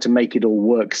don't know how to make it all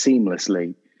work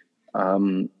seamlessly,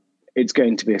 it's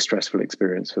going to be a stressful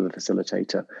experience for the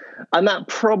facilitator. And that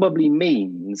probably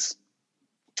means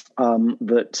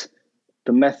that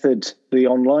the method, the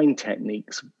online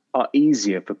techniques are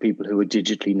easier for people who are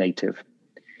digitally native.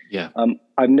 Yeah.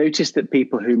 I've noticed that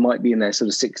people who might be in their sort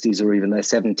of 60s or even their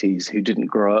 70s who didn't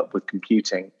grow up with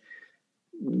computing,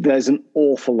 there's an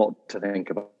awful lot to think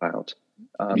about.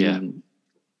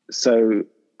 So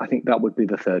I think that would be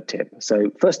the third tip.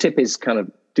 So first tip is kind of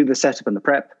do the setup and the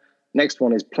prep. Next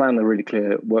one is plan a really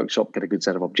clear workshop, get a good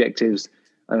set of objectives.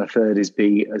 And the third is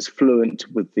be as fluent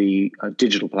with the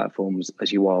digital platforms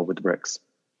as you are with the bricks.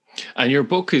 And your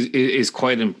book is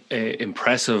quite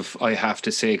impressive, I have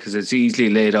to say, because it's easily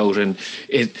laid out, and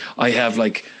I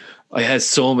had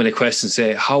so many questions.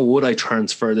 Say, how would I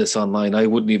transfer this online? I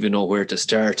wouldn't even know where to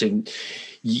start. And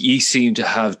you seem to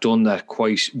have done that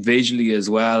quite visually as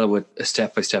well, with a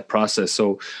step-by-step process.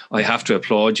 So I have to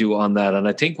applaud you on that. And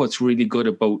I think what's really good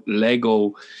about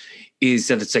Lego is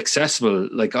that it's accessible.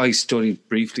 Like, I studied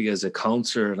briefly as a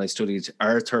counselor and I studied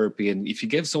art therapy. And if you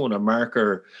give someone a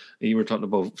marker, and you were talking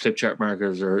about flip chart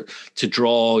markers, or to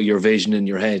draw your vision in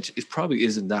your head, it probably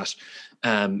isn't that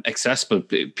accessible.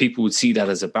 People would see that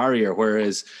as a barrier,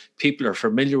 whereas people are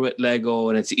familiar with Lego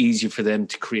and it's easier for them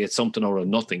to create something out of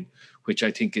nothing, which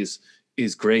I think is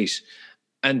great.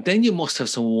 And then you must have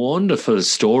some wonderful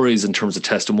stories in terms of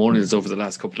testimonials over the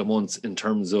last couple of months in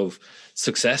terms of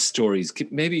success stories.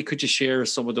 Maybe could you share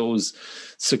some of those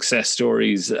success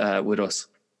stories with us?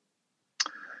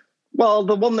 Well,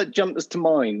 the one that jumps to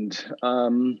mind, I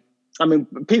mean,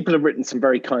 people have written some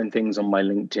very kind things on my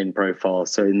LinkedIn profile.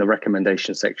 So in the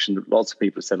recommendation section, lots of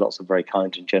people have said lots of very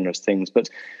kind and generous things. But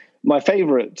my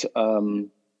favorite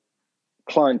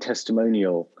client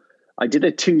testimonial, I did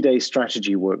a 2-day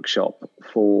strategy workshop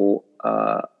for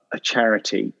a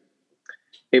charity.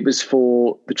 It was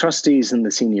for the trustees and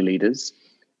the senior leaders.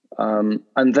 And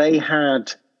they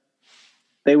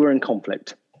were in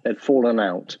conflict. They'd fallen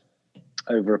out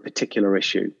over a particular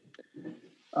issue.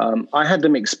 I had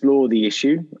them explore the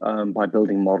issue by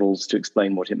building models to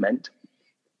explain what it meant.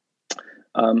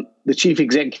 The chief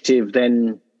executive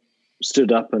then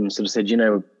stood up and sort of said,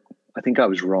 I think I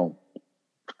was wrong.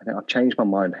 I think I've changed my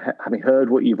mind. Having heard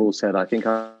what you've all said, I think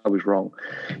I was wrong.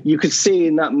 You could see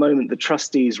in that moment the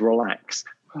trustees relax.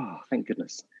 Oh, thank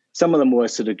goodness. Some of them were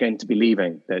sort of going to be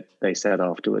leaving, they said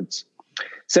afterwards.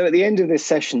 So at the end of this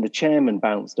session, the chairman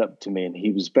bounced up to me and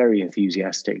he was very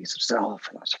enthusiastic. He sort of said, "Oh,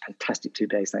 that's a fantastic 2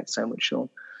 days. Thanks so much, Sean."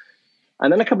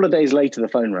 And then a couple of days later, the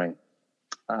phone rang.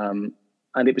 And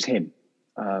it was him.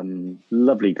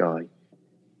 Lovely guy.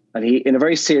 And he, in a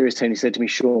very serious tone, he said to me,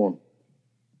 "Sean,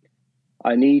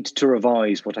 I need to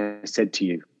revise what I said to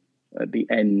you at the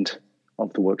end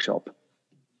of the workshop."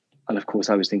 And of course,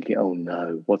 I was thinking, oh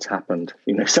no, what's happened?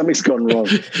 Something's gone wrong.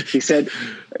 He said,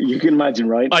 you can imagine,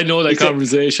 right? I know that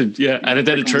conversation. Yeah. And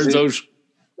then it turns out.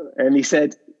 And he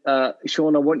said,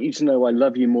 "Sean, I want you to know I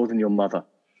love you more than your mother."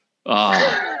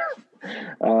 Ah.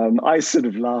 I sort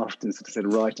of laughed and sort of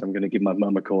said, right, I'm going to give my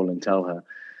mum a call and tell her.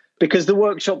 Because the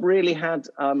workshop really had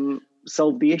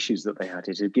solved the issues that they had.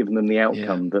 It had given them the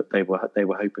outcome that they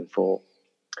were hoping for.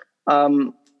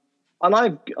 And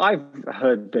I've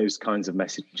heard those kinds of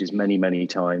messages many, many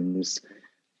times.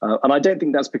 And I don't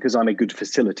think that's because I'm a good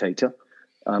facilitator.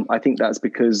 I think that's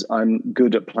because I'm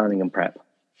good at planning and prep.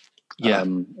 Yeah.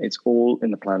 It's all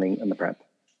in the planning and the prep.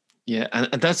 Yeah.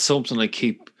 And that's something I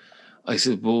keep, I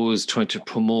suppose, trying to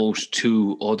promote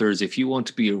to others. If you want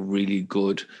to be a really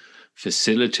good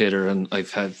facilitator, and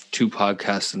I've had 2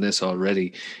 podcasts on this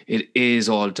already, it is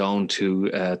all down to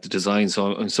the design.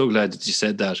 So I'm so glad that you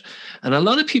said that. And a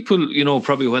lot of people,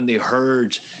 probably when they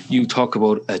heard you talk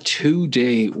about a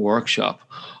 2-day workshop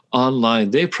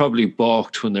online, they probably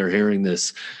balked when they're hearing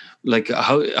this. Like,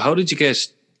 how did you get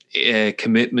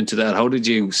commitment to that? How did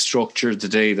you structure the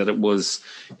day that it was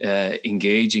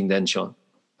engaging then, Sean?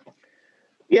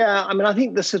 Yeah, I mean, I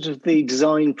think the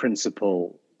design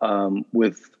principle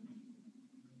with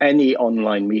any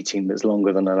online meeting that's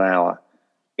longer than an hour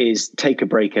is take a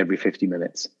break every 50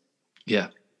 minutes. Yeah.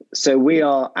 So we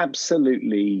are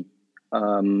absolutely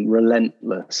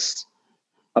relentless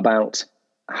about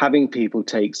having people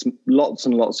take lots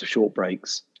and lots of short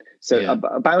breaks. So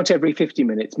about every 50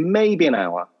 minutes, maybe an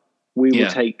hour, we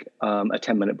will take a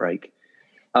 10-minute break.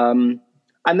 And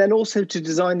then also to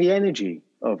design the energy.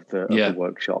 of the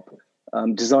workshop,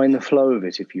 design the flow of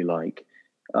it, if you like.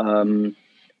 And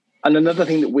another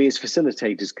thing that we as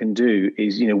facilitators can do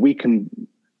is, we can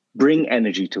bring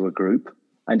energy to a group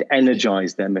and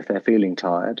energize them if they're feeling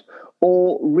tired,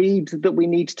 or read that we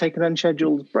need to take an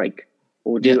unscheduled break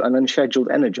or do an unscheduled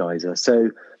energizer.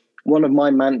 So one of my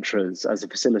mantras as a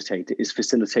facilitator is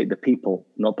facilitate the people,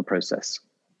 not the process.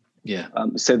 Yeah.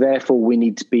 So therefore, we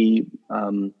need to be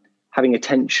having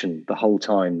attention the whole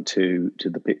time to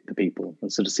the people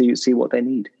and sort of see what they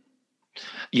need.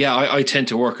 Yeah, I tend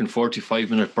to work in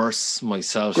 45-minute bursts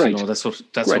myself. Great. That's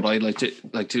what I like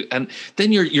to. And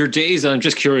then your days. And I'm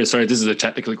just curious. Sorry, this is a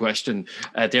technical question.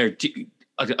 I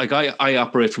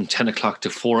operate from 10 o'clock to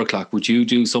 4 o'clock. Would you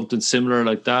do something similar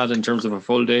like that in terms of a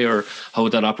full day, or how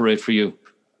would that operate for you?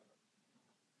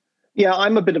 Yeah,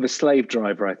 I'm a bit of a slave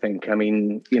driver, I think. I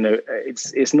mean,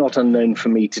 it's not unknown for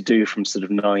me to do from sort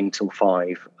of 9 till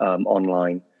 5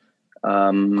 online.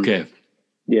 Okay.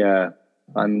 Yeah,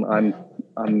 I'm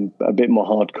a bit more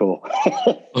hardcore.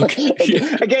 Okay.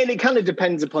 Again, it kind of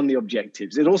depends upon the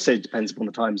objectives. It also depends upon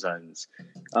the time zones.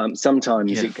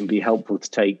 Sometimes it can be helpful to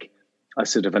take a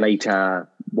sort of an 8-hour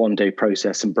one-day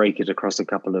process and break it across a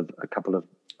couple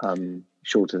of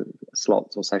shorter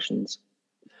slots or sessions.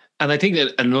 And I think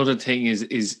that another thing is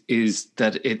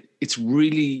that it's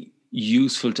really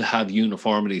useful to have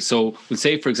uniformity. So we'll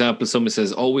say, for example, someone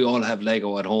says, "Oh, we all have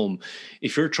Lego at home."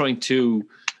 If you're trying to,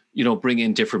 bring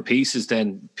in different pieces,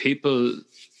 then people,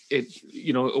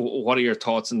 what are your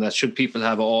thoughts on that? Should people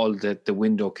have all the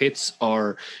window kits,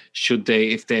 or should they,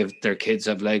 if their kids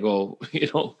have Lego,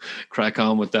 crack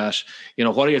on with that?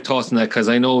 What are your thoughts on that? Because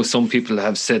I know some people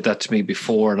have said that to me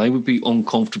before, and I would be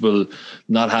uncomfortable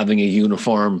not having a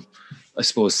uniform, I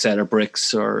suppose, set of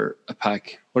bricks or a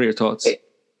pack. What are your thoughts?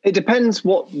 It depends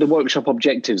what the workshop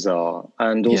objectives are,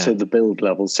 and also the build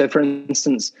levels. So, for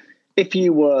instance, if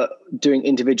you were doing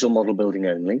individual model building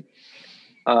only,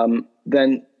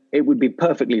 then it would be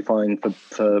perfectly fine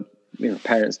for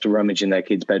parents to rummage in their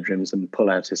kids' bedrooms and pull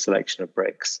out a selection of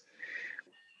bricks.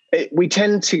 We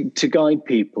tend to guide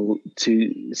people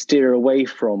to steer away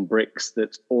from bricks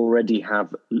that already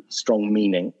have strong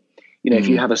meaning. If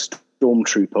you have a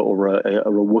stormtrooper or a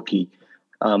Wookiee,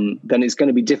 then it's going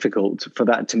to be difficult for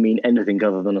that to mean anything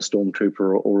other than a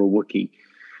stormtrooper or a Wookiee.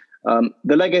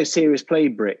 The Lego Serious Play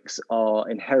bricks are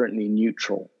inherently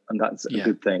neutral, and that's a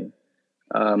good thing.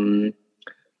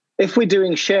 If we're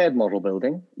doing shared model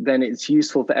building, then it's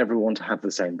useful for everyone to have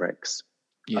the same bricks.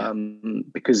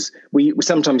 Because we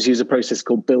sometimes use a process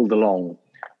called build along,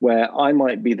 where I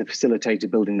might be the facilitator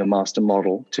building the master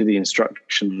model to the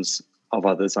instructions of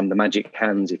others. I'm the magic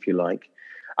hands, if you like,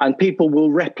 and people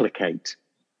will replicate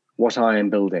what I am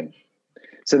building.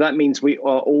 So that means we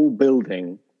are all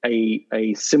building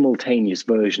a simultaneous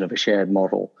version of a shared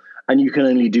model, and you can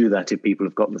only do that if people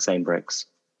have got the same bricks.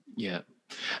 Yeah,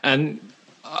 and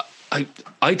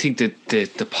I think that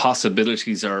the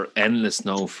possibilities are endless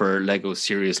now for Lego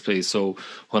Serious Play. So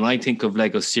when I think of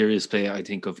Lego Serious Play, I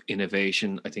think of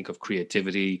innovation, I think of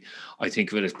creativity, I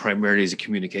think of it as primarily as a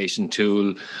communication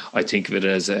tool, I think of it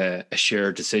as a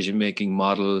shared decision-making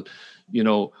model.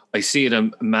 I see it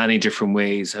in many different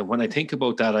ways. And when I think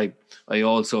about that, I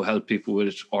also help people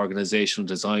with organizational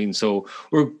design. So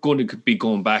we're going to be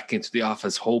going back into the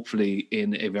office, hopefully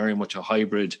in a very much a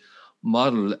hybrid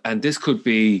model. And this could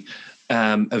be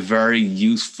a very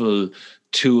useful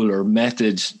tool or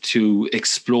method to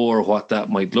explore what that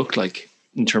might look like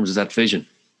in terms of that vision.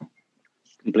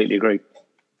 Completely agree.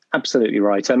 Absolutely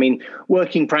right. I mean,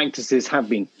 working practices have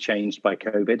been changed by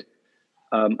COVID.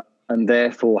 And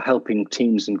therefore helping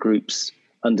teams and groups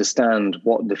understand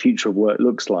what the future of work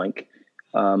looks like.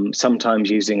 Sometimes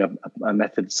using a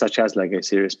method such as Lego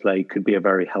Serious Play could be a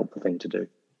very helpful thing to do.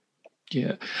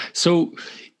 Yeah. So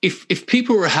if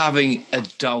people were having a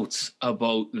doubt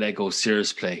about Lego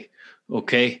Serious Play,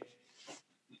 okay?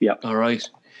 Yeah. All right.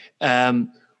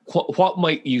 What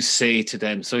might you say to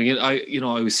them? So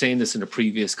I was saying this in a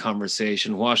previous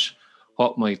conversation.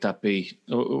 What might that be?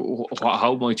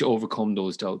 How might you overcome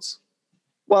those doubts?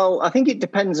 Well, I think it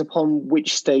depends upon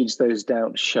which stage those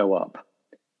doubts show up.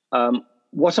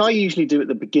 What I usually do at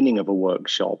the beginning of a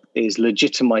workshop is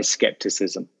legitimize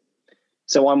skepticism.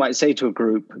 So I might say to a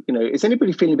group, is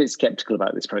anybody feeling a bit skeptical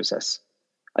about this process?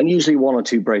 And usually one or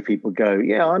two brave people go,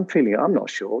 yeah, I'm not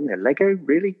sure. Lego,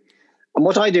 really? And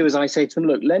what I do is I say to them,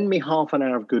 look, lend me half an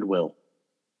hour of goodwill.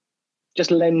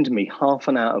 Just lend me half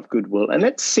an hour of goodwill, and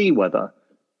let's see whether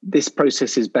this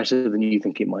process is better than you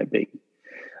think it might be.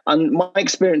 And my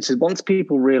experience is once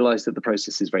people realize that the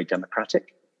process is very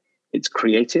democratic, it's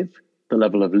creative, the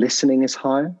level of listening is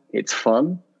higher, it's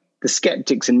fun, the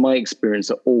skeptics, in my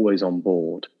experience, are always on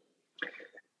board.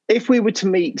 If we were to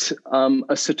meet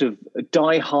a sort of a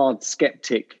die-hard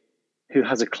skeptic who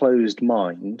has a closed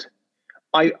mind,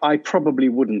 I probably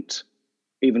wouldn't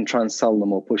even try and sell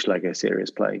them or push Lego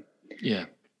Serious Play. Yeah.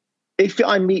 If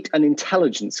I meet an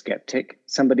intelligent skeptic,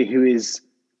 somebody who is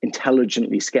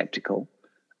intelligently skeptical,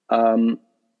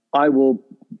 I will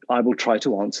try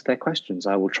to answer their questions.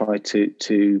 I will try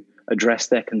to address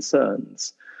their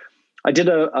concerns. I did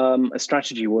a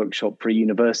strategy workshop for a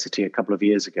university a couple of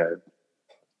years ago,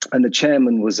 and the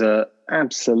chairman was a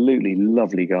absolutely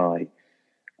lovely guy.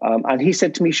 And he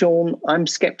said to me, Sean, I'm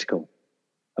skeptical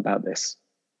about this.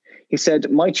 He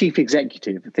said, my chief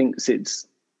executive thinks it's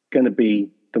going to be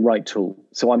the right tool.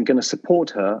 So I'm going to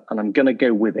support her and I'm going to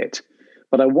go with it.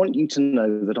 But I want you to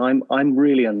know that I'm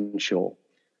really unsure.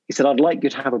 He said, I'd like you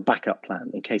to have a backup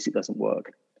plan in case it doesn't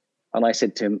work. And I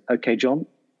said to him, okay, John,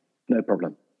 no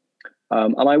problem.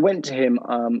 And I went to him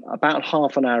about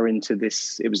half an hour into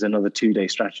this. It was another 2-day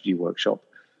strategy workshop.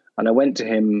 And I went to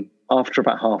him after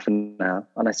about half an hour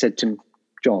and I said to him,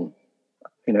 John,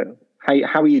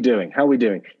 how are you doing? How are we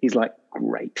doing? He's like,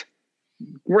 great,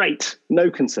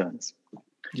 no concerns.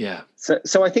 Yeah.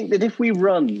 So I think that if we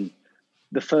run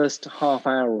the first half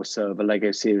hour or so of a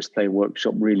Lego Serious Play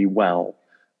workshop really well,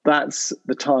 that's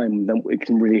the time that we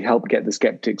can really help get the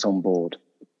skeptics on board.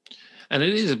 And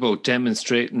it is about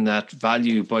demonstrating that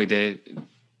value by the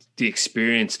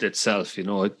experience itself.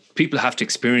 People have to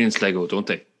experience Lego, don't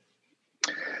they?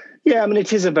 Yeah, I mean,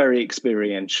 it is a very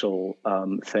experiential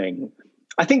thing.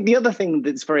 I think the other thing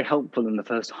that's very helpful in the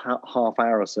first half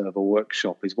hour or so of a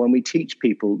workshop is when we teach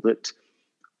people that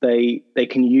they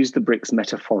can use the bricks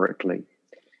metaphorically.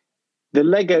 The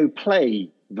Lego Play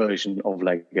version of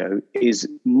Lego is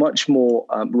much more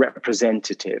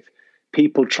representative.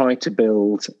 People try to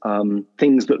build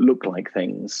things that look like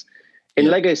things. In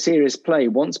Lego Serious Play,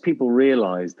 once people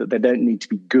realize that they don't need to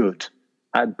be good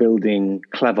at building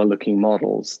clever-looking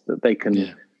models, that they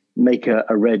can make a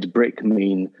red brick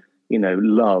mean,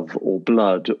 love or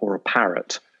blood or a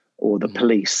parrot or the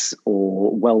police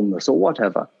or wellness or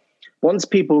whatever. Once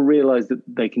people realize that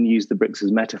they can use the bricks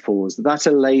as metaphors, that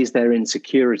allays their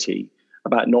insecurity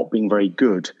about not being very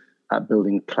good at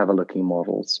building clever-looking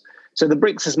models. So the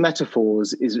bricks as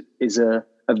metaphors is a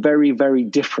very, very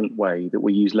different way that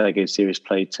we use Lego Serious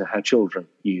Play to how children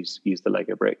use the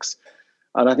Lego bricks.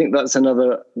 And I think that's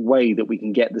another way that we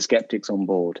can get the skeptics on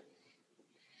board.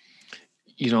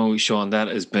 Sean, that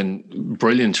has been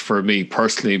brilliant for me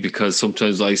personally, because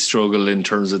sometimes I struggle in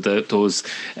terms of those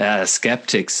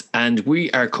skeptics. And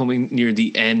we are coming near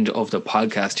the end of the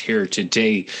podcast here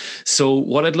today. So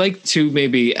what I'd like to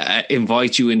maybe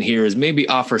invite you in here is maybe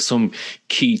offer some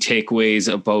key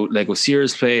takeaways about Lego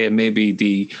Serious Play and maybe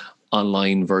the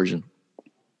online version.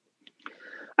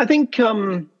 I think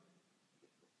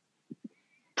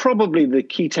probably the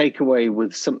key takeaway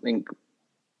with something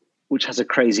which has a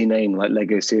crazy name like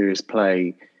Lego Serious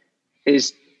Play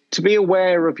is to be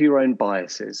aware of your own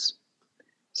biases.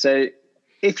 So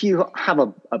if you have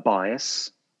a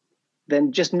bias,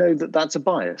 then just know that that's a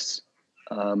bias.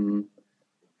 Have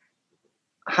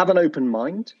an open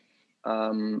mind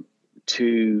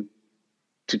to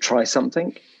try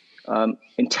something.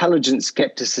 Intelligent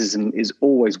skepticism is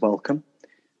always welcome.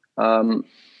 And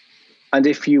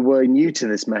if you were new to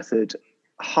this method,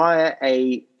 hire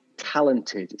a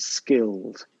talented,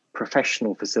 skilled,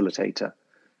 professional facilitator.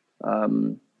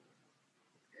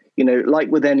 Like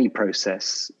with any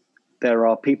process, there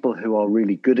are people who are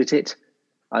really good at it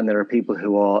and there are people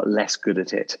who are less good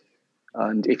at it.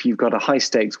 And if you've got a high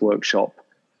stakes workshop,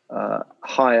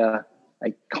 hire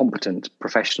a competent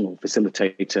professional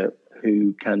facilitator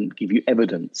who can give you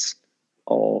evidence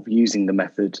of using the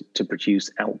method to produce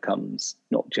outcomes,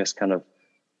 not just kind of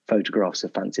photographs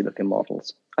of fancy looking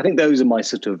models. I think those are my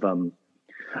sort of, and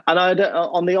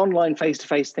on the online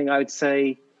face-to-face thing, I would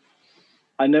say,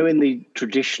 I know in the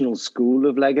traditional school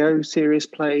of Lego Serious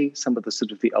Play, some of the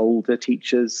sort of the older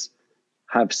teachers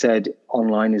have said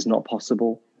online is not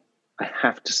possible. I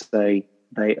have to say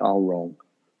they are wrong.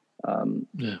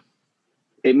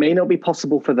 It may not be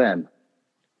possible for them,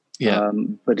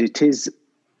 but it is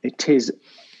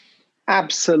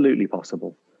absolutely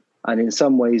possible. And in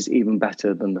some ways, even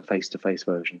better than the face-to-face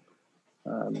version.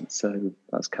 So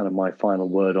that's kind of my final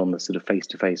word on the sort of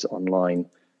face-to-face online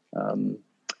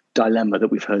dilemma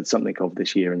that we've heard something of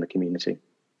this year in the community.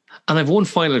 And I've one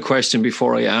final question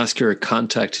before I ask your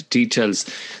contact details.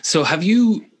 So have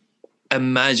you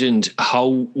imagined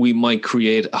how we might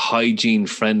create a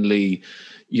hygiene-friendly,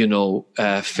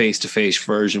 face-to-face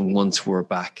version once we're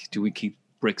back? Do we keep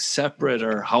bricks separate,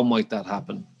 or how might that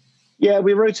happen? Yeah,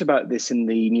 we wrote about this in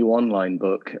the new online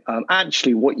book.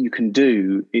 Actually, what you can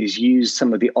do is use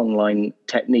some of the online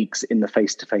techniques in the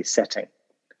face-to-face setting.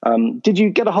 Did you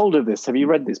get a hold of this? Have you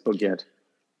read this book yet?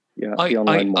 Yeah, the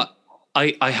online one.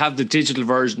 I have the digital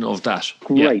version of that.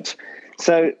 Great. Yeah.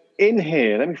 So in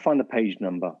here, let me find the page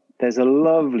number. There's a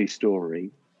lovely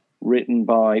story written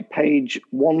by page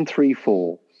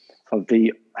 134 of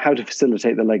the How to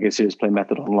Facilitate the Lego Serious Play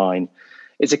Method online.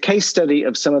 It's a case study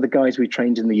of some of the guys we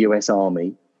trained in the US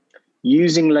Army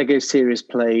using Lego Serious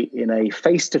Play in a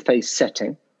face-to-face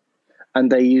setting.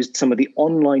 And they used some of the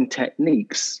online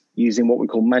techniques using what we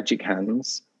call magic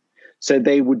hands. So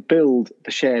they would build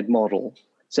the shared model.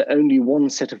 So only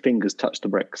one set of fingers touch the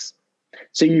bricks.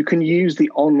 So you can use the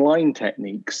online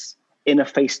techniques in a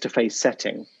face-to-face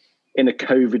setting in a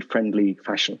COVID-friendly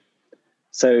fashion.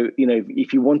 So,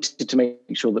 if you wanted to make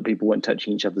sure that people weren't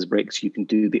touching each other's bricks, you can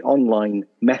do the online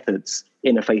methods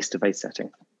in a face-to-face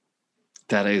setting.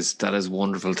 That is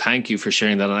wonderful. Thank you for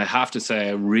sharing that. And I have to say,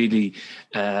 I really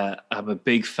am a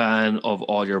big fan of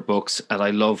all your books, and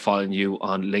I love following you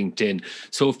on LinkedIn.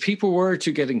 So if people were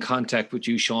to get in contact with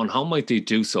you, Sean, how might they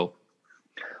do so?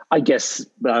 I guess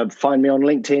find me on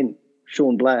LinkedIn,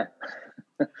 Sean Blair.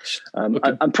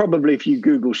 Okay. And probably if you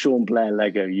Google Sean Blair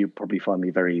Lego, you probably find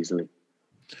me very easily.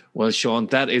 Well, Sean,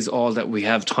 that is all that we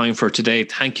have time for today.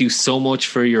 Thank you so much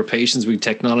for your patience with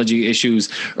technology issues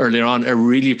earlier on. I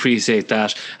really appreciate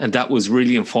that. And that was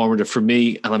really informative for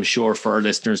me, and I'm sure for our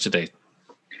listeners today.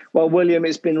 Well, William,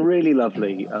 it's been really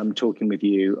lovely talking with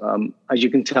you. As you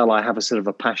can tell, I have a sort of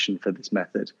a passion for this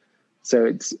method.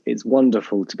 So it's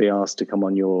wonderful to be asked to come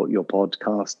on your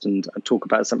podcast and talk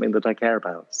about something that I care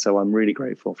about. So I'm really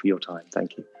grateful for your time.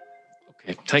 Thank you.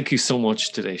 Okay. Thank you so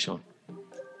much today, Sean.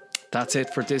 That's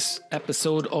it for this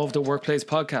episode of the Workplace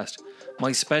Podcast.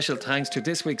 My special thanks to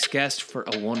this week's guest for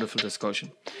a wonderful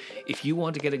discussion. If you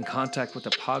want to get in contact with the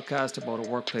podcast about a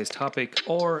workplace topic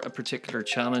or a particular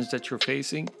challenge that you're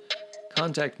facing,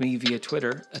 contact me via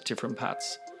Twitter at Different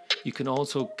Paths. You can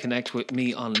also connect with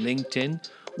me on LinkedIn,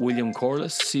 William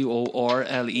Corliss,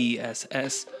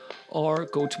 Corless, or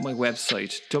go to my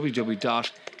website,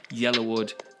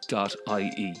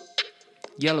 www.yellowwood.ie.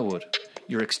 Yellowwood,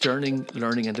 your external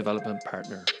learning and development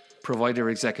partner. Provider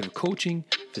executive coaching,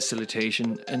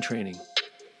 facilitation, and training.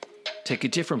 Take a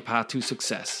different path to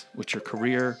success with your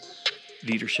career,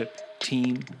 leadership,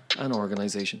 team, and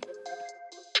organization.